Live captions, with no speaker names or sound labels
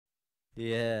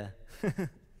Yeah.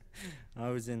 I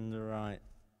was in the right.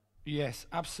 Yes,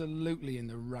 absolutely in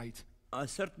the right. I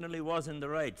certainly was in the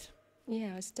right.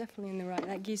 Yeah, I was definitely in the right.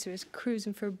 That geezer was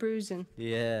cruising for a bruising.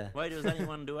 Yeah. Why does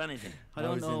anyone do anything? I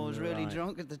don't know, I in was the really right.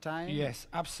 drunk at the time. Yes,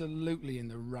 absolutely in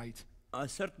the right. I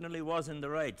certainly was in the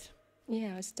right.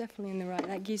 Yeah, I was definitely in the right.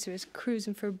 That geezer was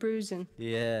cruising for a bruising.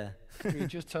 Yeah. You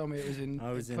just told me it was in.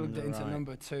 I was in plugged the it into right.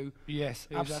 number 2. Yes,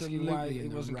 He was asking absolutely. why It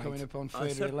it wasn't right. coming up on I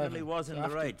fader certainly 11. was in the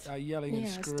After, right. yelling Yeah, and I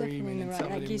was definitely screaming in the and right.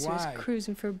 telling That him geezer was why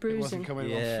cruising for a it bruising. wasn't coming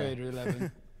up Yeah. on fader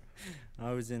 11.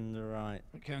 I was in the right.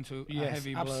 It came to a Yes,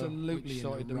 heavy blow, absolutely which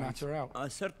sorted the right. matter out. I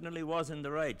certainly was in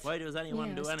the right. Why does anyone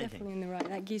Yeah, I do was anything? definitely in the right.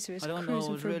 That geezer was I don't know, I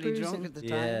cruising was for a really bruising. drunk at the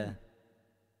time. Yeah.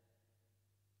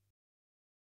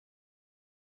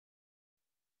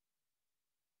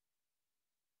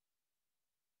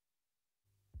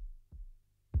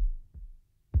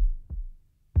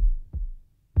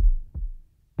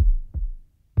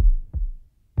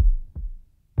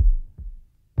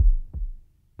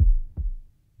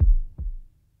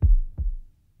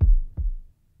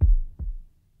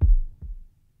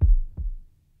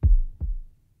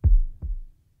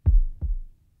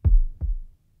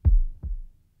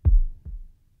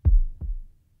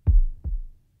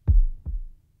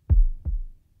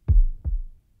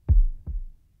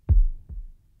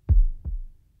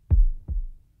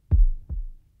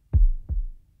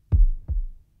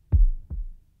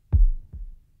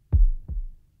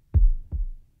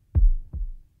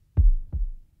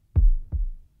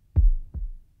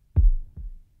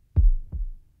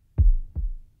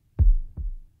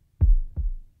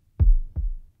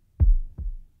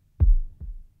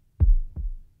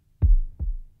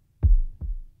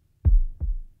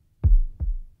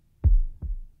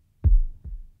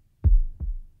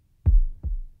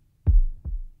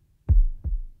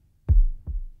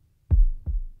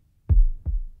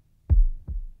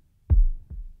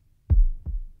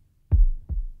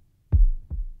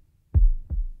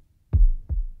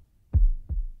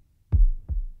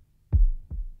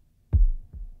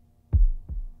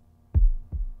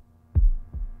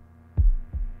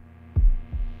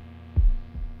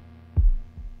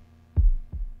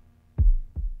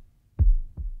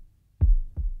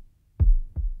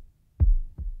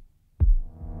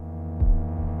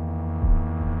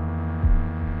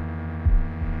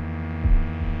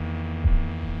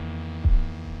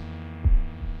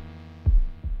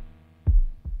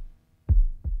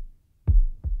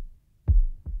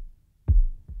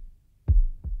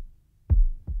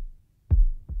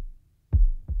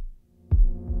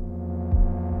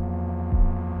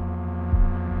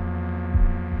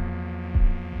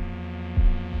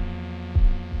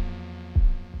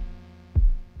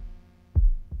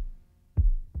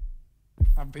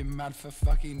 I've been mad for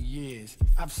fucking years.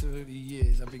 Absolutely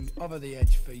years. I've been over the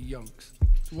edge for yonks.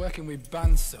 Working with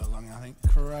bands so long, I think,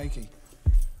 crikey.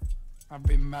 I've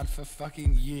been mad for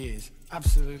fucking years.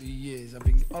 Absolutely years. I've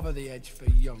been over the edge for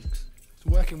yonks.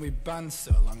 Working with bands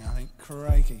so long, I think,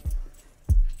 crikey.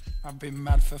 I've been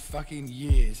mad for fucking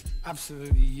years.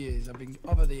 Absolutely years. I've been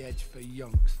over the edge for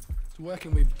yonks.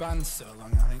 Working with bands so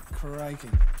long, I think, crikey.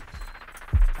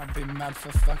 I've been mad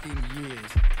for fucking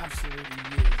years. Absolutely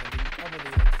years. I've been over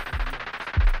the edge for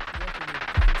yonks. Working with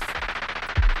bands so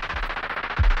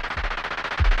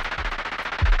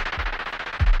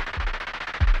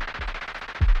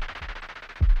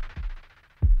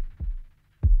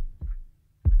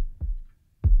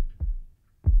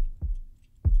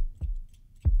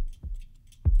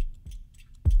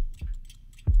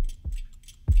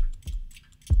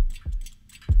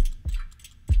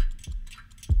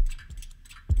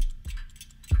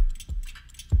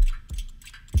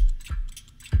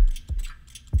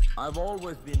I've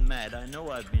always been mad. I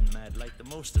know I've been mad, like the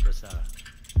most of us are.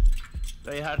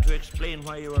 Very hard to explain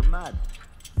why you are mad,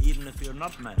 even if you're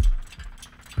not mad.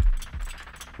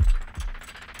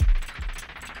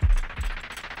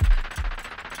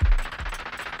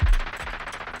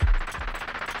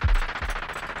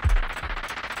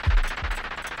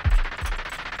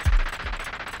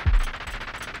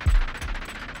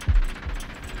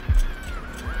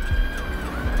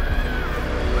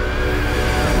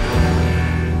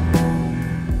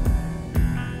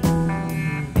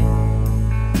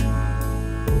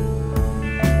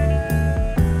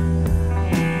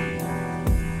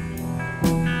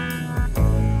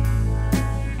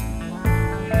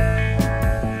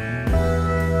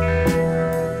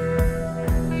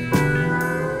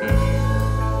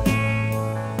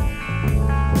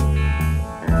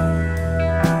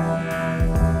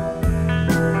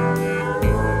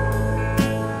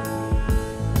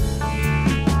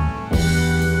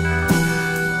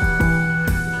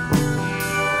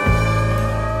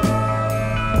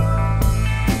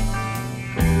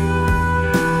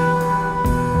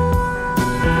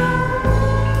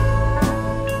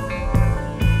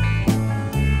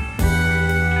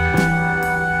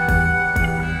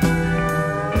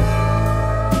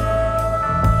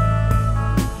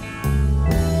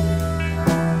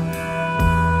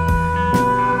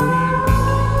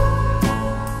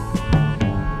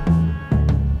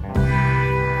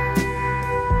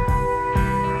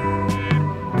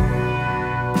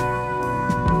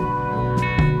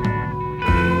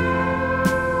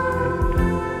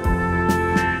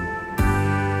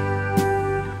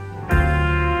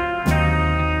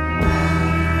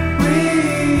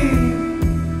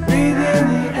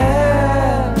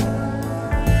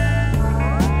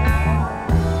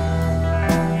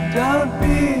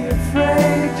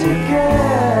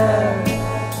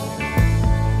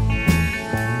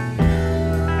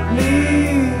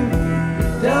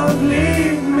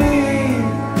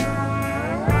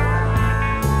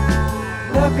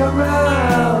 look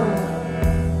around,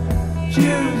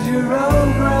 choose your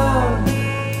own ground.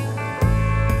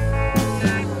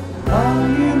 How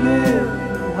you live,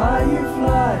 how you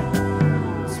fly,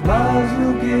 smiles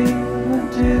you'll give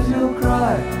and tears you'll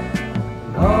cry.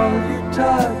 And all you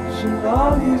touch and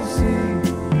all you see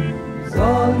is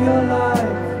all your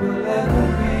life will ever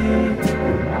be.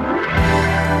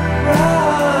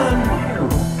 Run,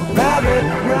 rabbit,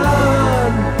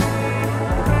 run.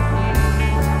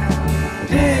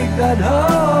 Dig that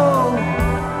hole,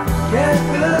 get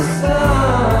the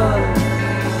sun.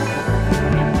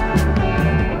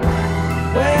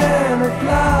 When at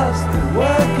last the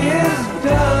work is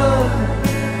done,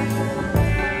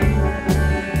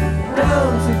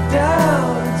 don't sit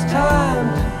down, it's time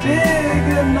to dig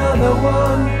another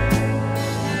one.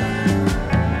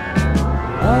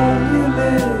 How you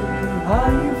live and how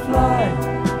you fly,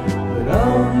 but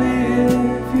only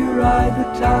if you ride the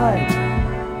tide.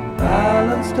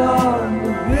 Balanced on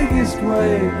the biggest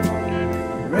wave,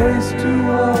 race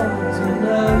towards an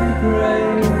early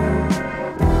grave.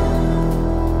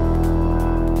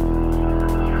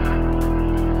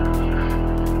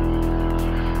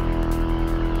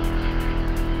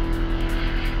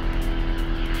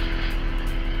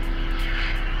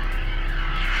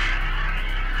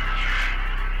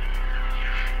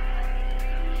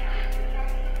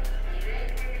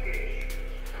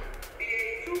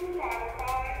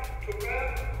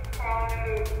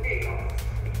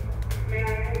 May I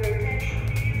have your attention,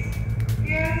 please?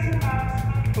 Here's an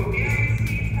announcement for VIC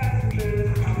passengers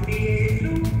on BA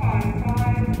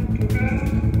 255 to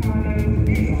Rome, Carlo,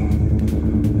 Lagos.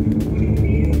 Would you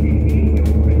please repeat your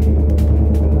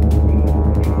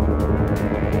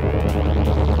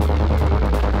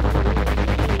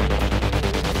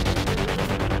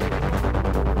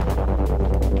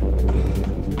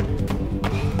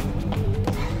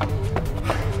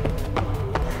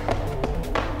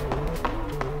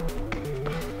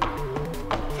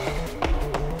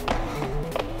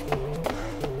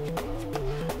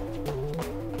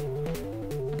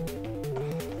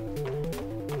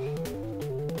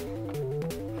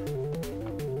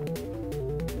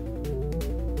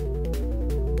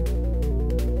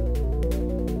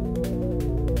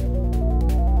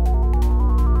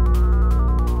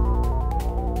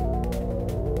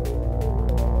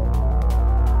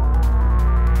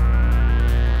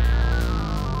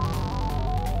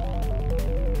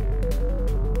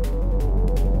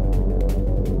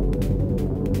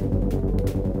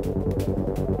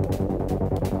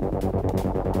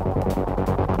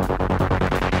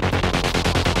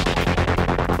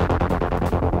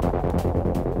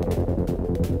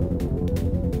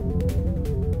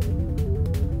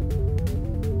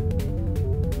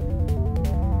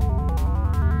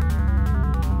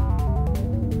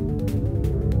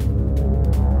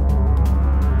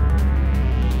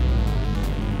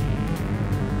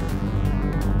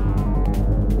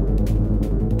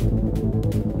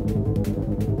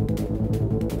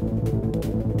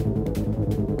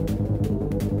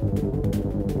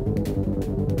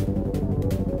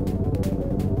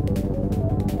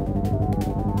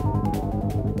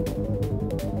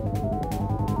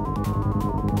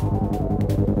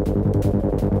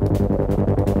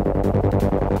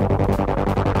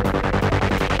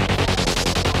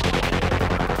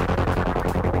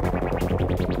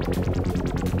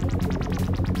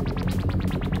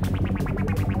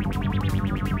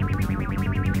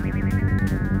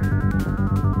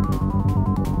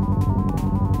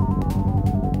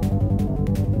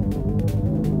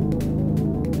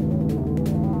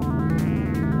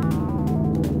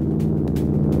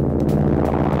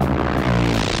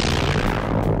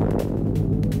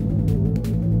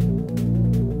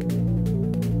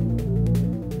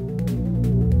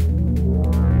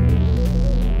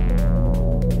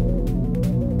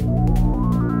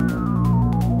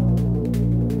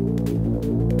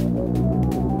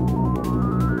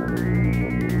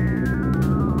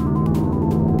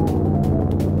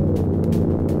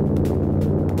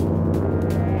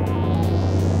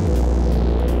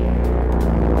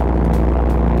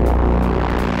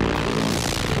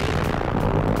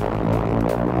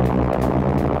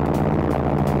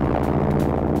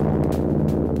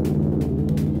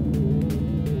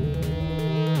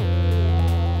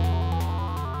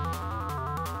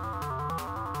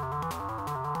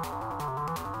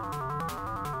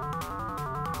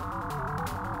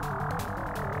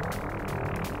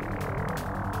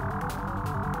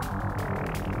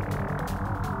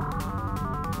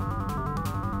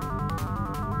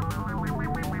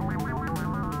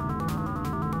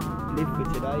live for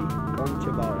today, gone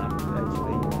tomorrow,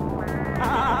 actually.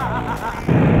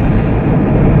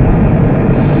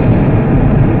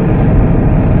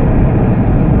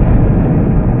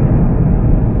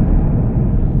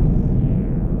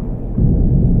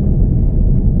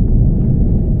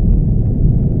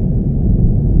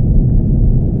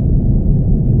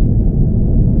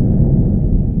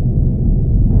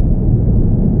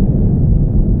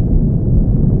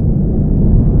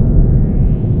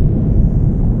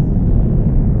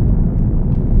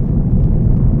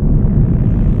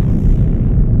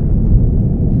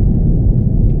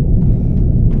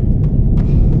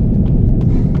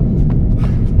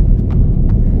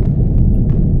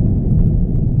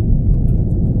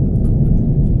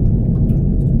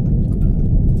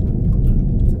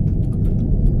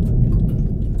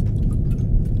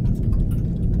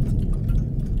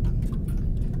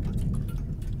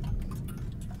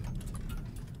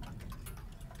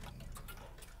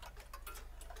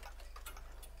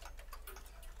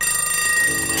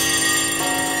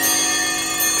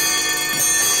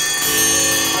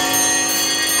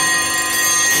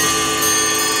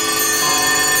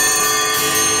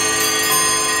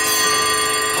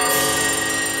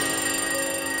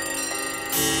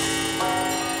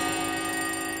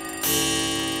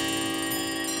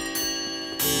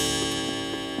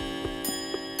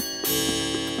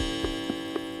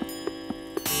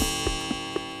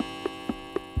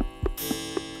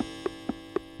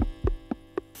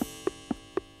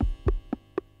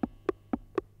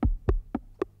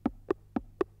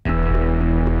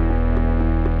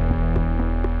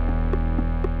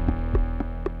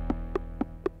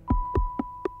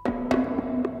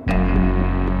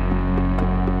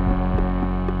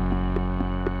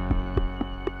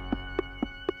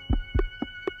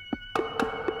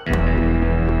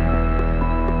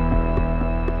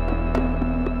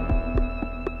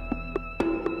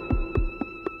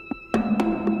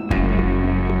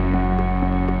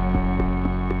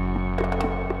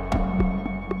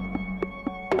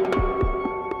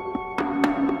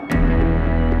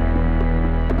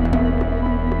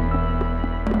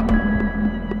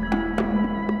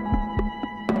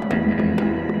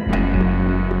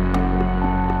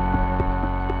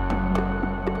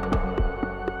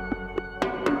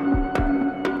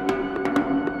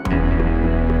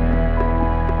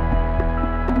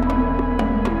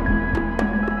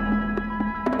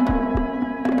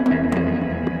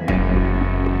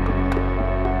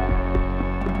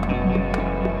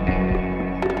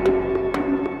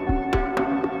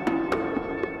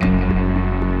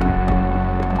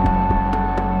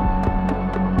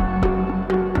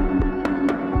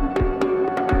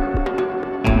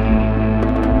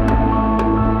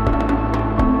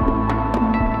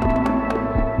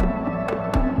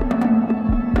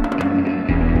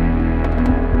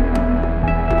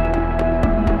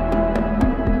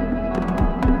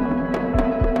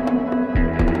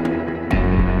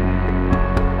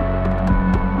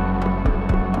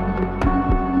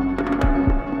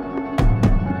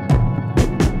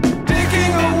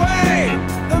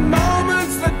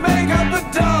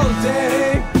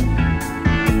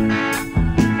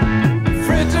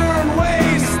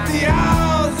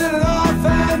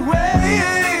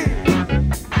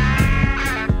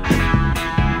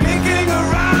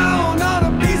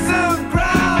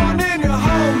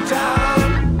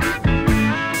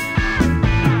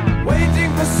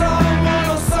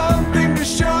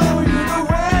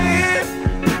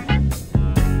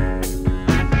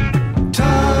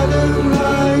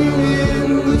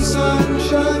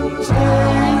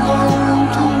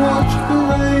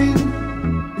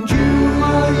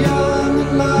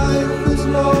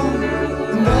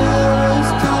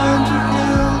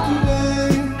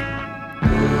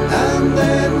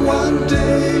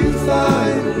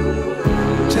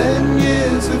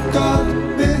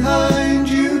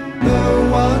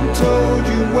 told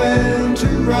you when to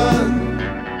run.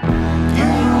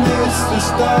 You missed the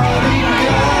starting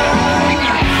gun.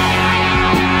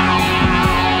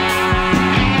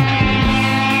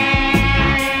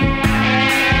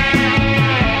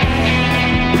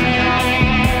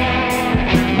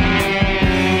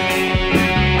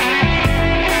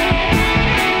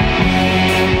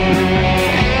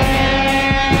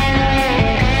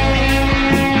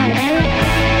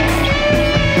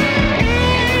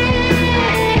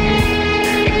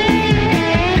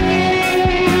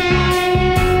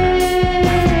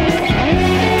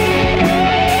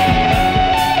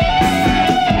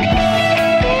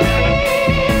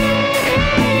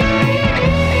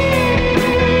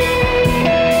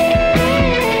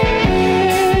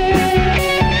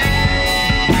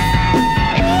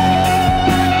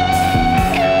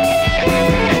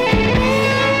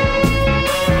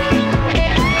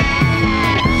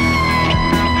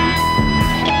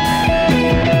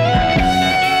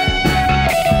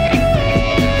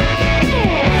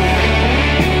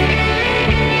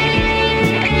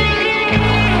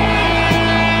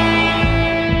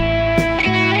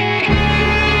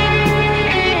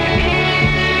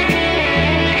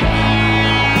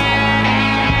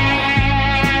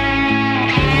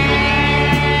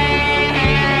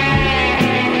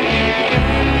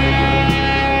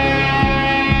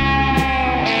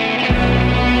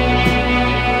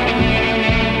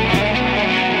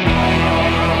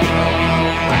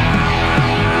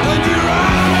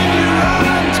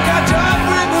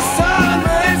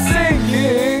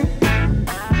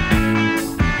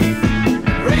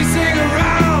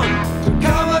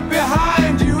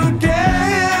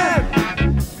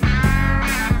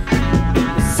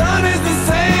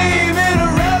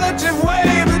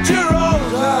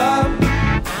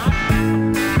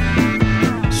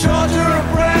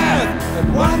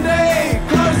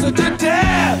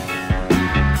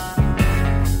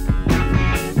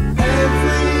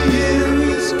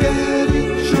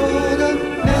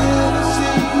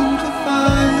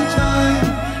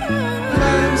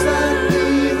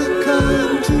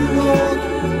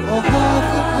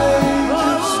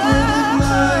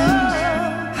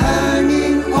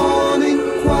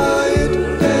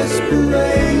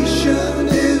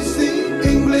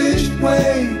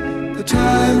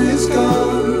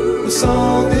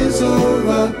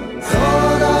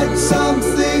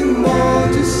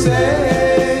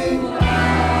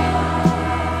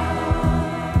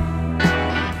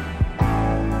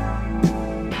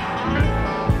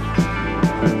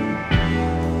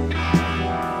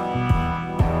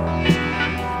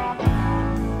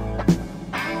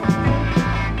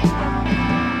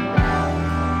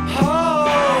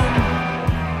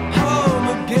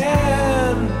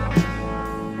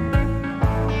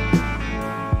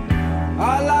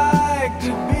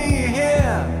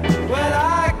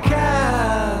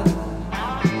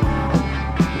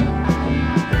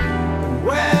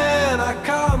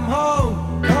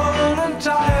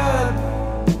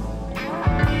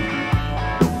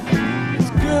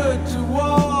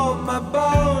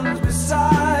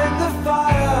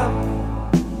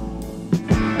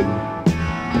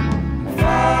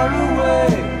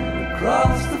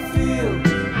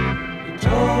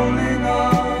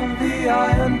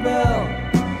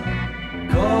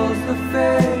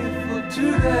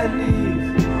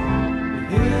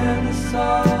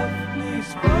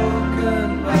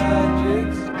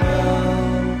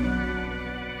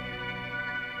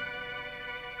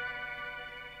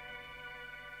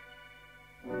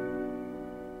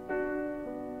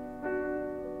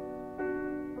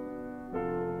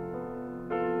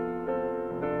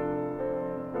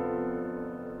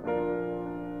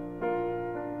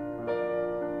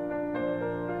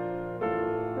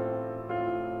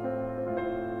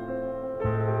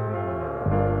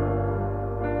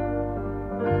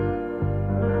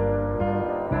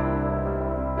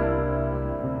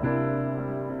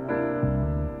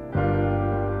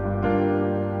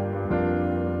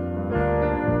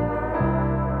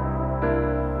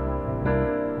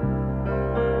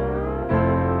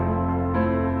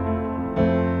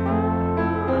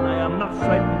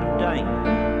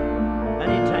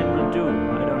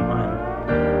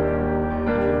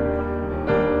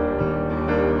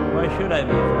 should I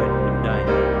be frightened of dying?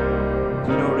 There's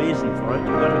no reason for it.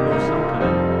 You've got to go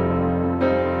sometime.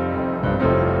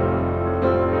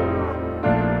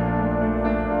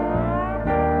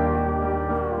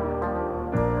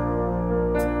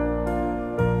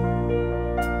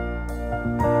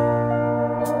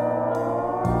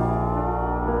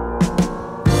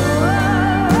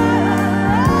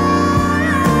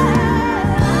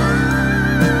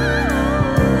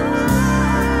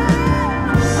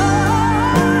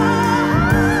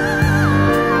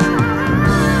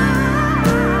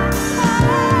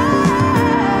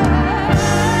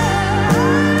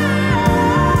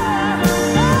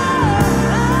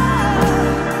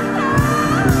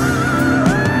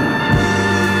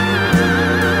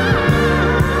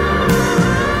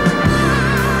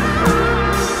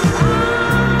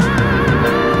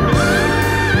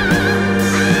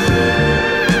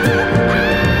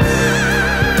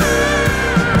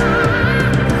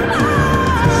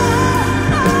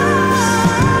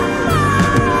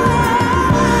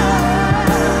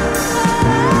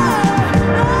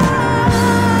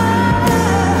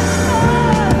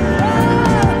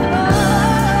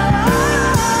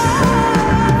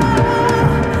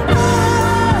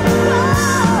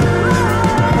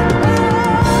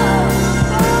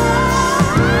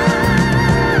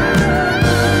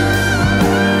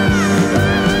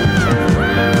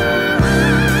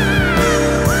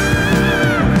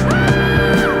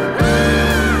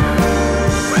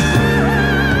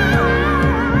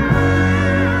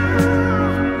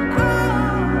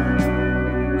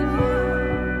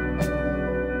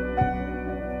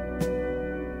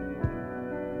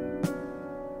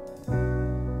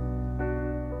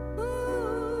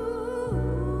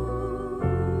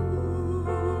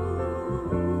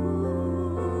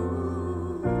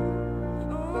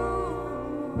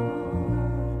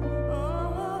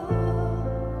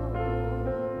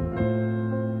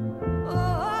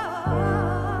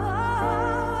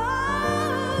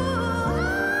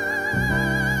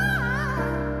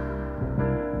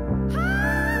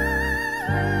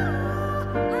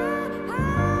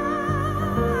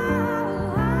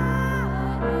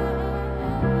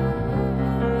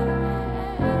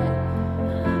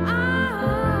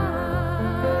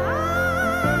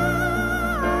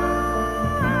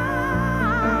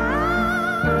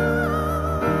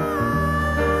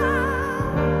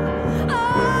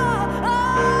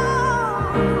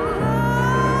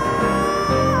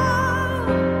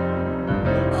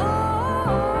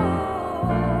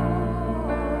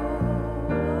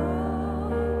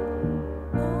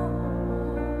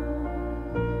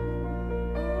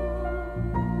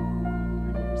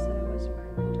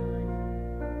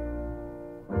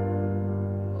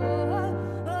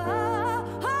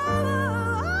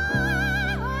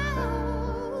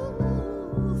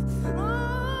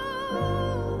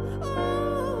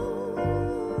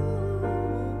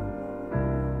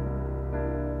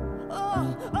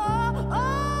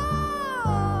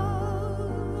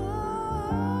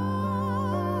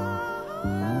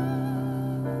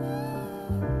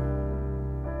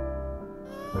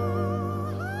 Bye.